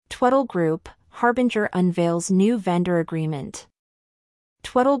Tweddle Group, Harbinger unveils new vendor agreement.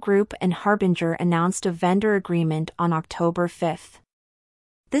 Tweddle Group and Harbinger announced a vendor agreement on October 5.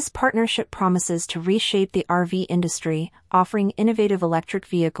 This partnership promises to reshape the RV industry, offering innovative electric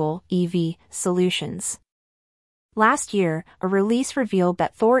vehicle (EV) solutions. Last year, a release revealed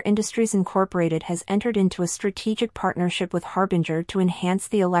that Thor Industries Incorporated has entered into a strategic partnership with Harbinger to enhance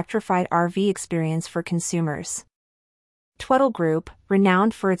the electrified RV experience for consumers. Tweddle Group,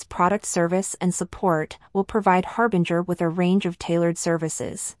 renowned for its product service and support, will provide Harbinger with a range of tailored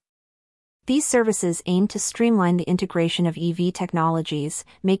services. These services aim to streamline the integration of EV technologies,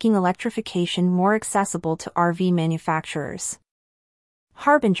 making electrification more accessible to RV manufacturers.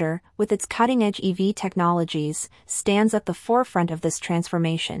 Harbinger, with its cutting-edge EV technologies, stands at the forefront of this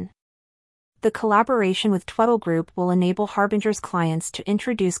transformation. The collaboration with Tweddle Group will enable Harbinger's clients to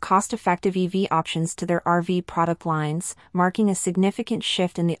introduce cost-effective EV options to their RV product lines, marking a significant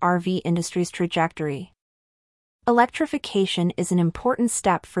shift in the RV industry's trajectory. Electrification is an important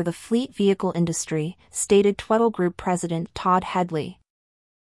step for the fleet vehicle industry, stated Tweddle Group President Todd Headley.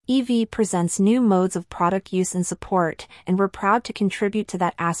 EV presents new modes of product use and support, and we're proud to contribute to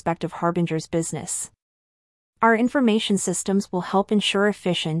that aspect of Harbinger's business. Our information systems will help ensure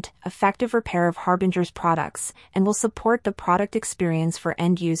efficient, effective repair of Harbinger's products, and will support the product experience for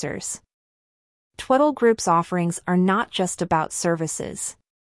end users. Tweddle Group's offerings are not just about services.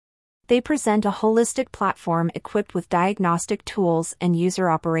 They present a holistic platform equipped with diagnostic tools and user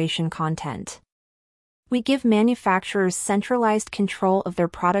operation content. We give manufacturers centralized control of their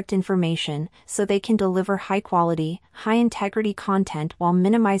product information so they can deliver high-quality, high-integrity content while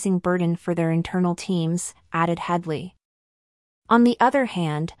minimizing burden for their internal teams, added Headley. On the other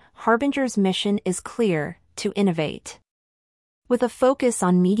hand, Harbinger's mission is clear: to innovate. With a focus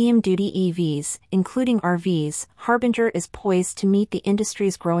on medium-duty EVs, including RVs, Harbinger is poised to meet the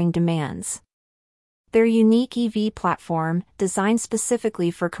industry's growing demands. Their unique EV platform, designed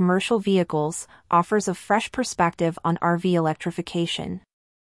specifically for commercial vehicles, offers a fresh perspective on RV electrification.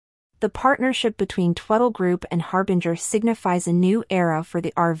 The partnership between Tweddle Group and Harbinger signifies a new era for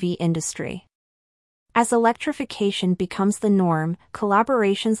the RV industry. As electrification becomes the norm,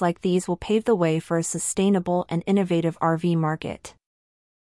 collaborations like these will pave the way for a sustainable and innovative RV market.